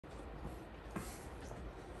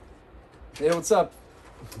Hey, what's up?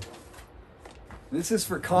 This is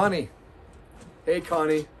for Connie. Hey,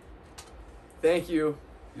 Connie. Thank you.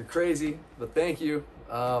 You're crazy, but thank you.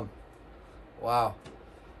 Wow.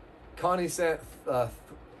 Connie sent,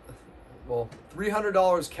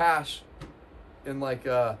 $300 cash in like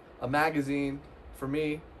a magazine for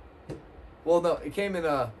me. Well, no, it came in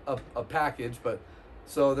a package, but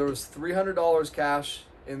so there was $300 cash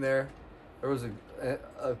in there. There was a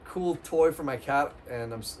cool toy for my cat,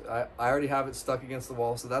 and I already have it stuck against the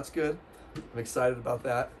wall, so that's good. I'm excited about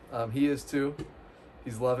that. He is too.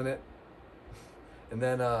 He's loving it. And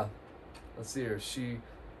then let's see here. She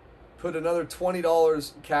put another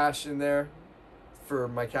 $20 cash in there for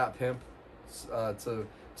my cat Pimp to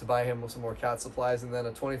buy him some more cat supplies, and then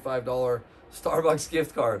a $25 Starbucks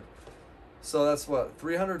gift card. So that's what,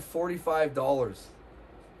 $345.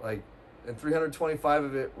 Like, and 325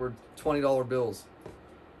 of it were $20 bills.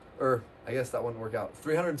 Or I guess that wouldn't work out.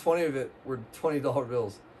 320 of it were $20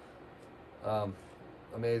 bills.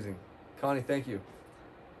 Amazing. Connie, thank you.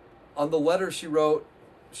 On the letter she wrote,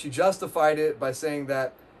 she justified it by saying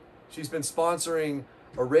that she's been sponsoring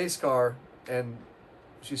a race car and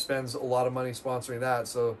she spends a lot of money sponsoring that,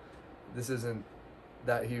 so this isn't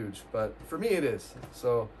that huge, but for me it is.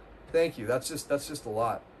 So thank you. That's just a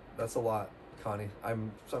lot. That's a lot, Connie.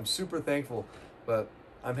 I'm super thankful, but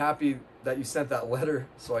I'm happy that you sent that letter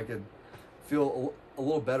so I could feel a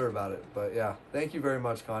little better about it. But yeah, thank you very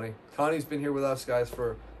much, Connie. Connie's been here with us, guys,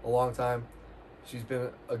 for a long time. She's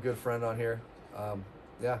been a good friend on here.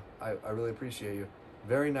 Yeah, I really appreciate you.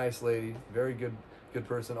 Very nice lady, very good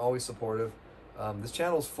person, always supportive. This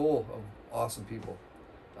channel's full of awesome people.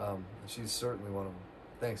 She's certainly one of them.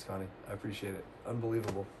 Thanks, Connie. I appreciate it.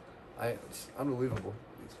 Unbelievable. It's unbelievable.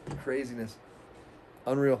 It's craziness.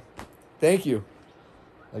 Unreal. Thank you.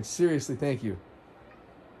 Like, seriously, thank you.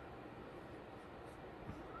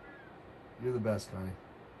 You're the best, Connie.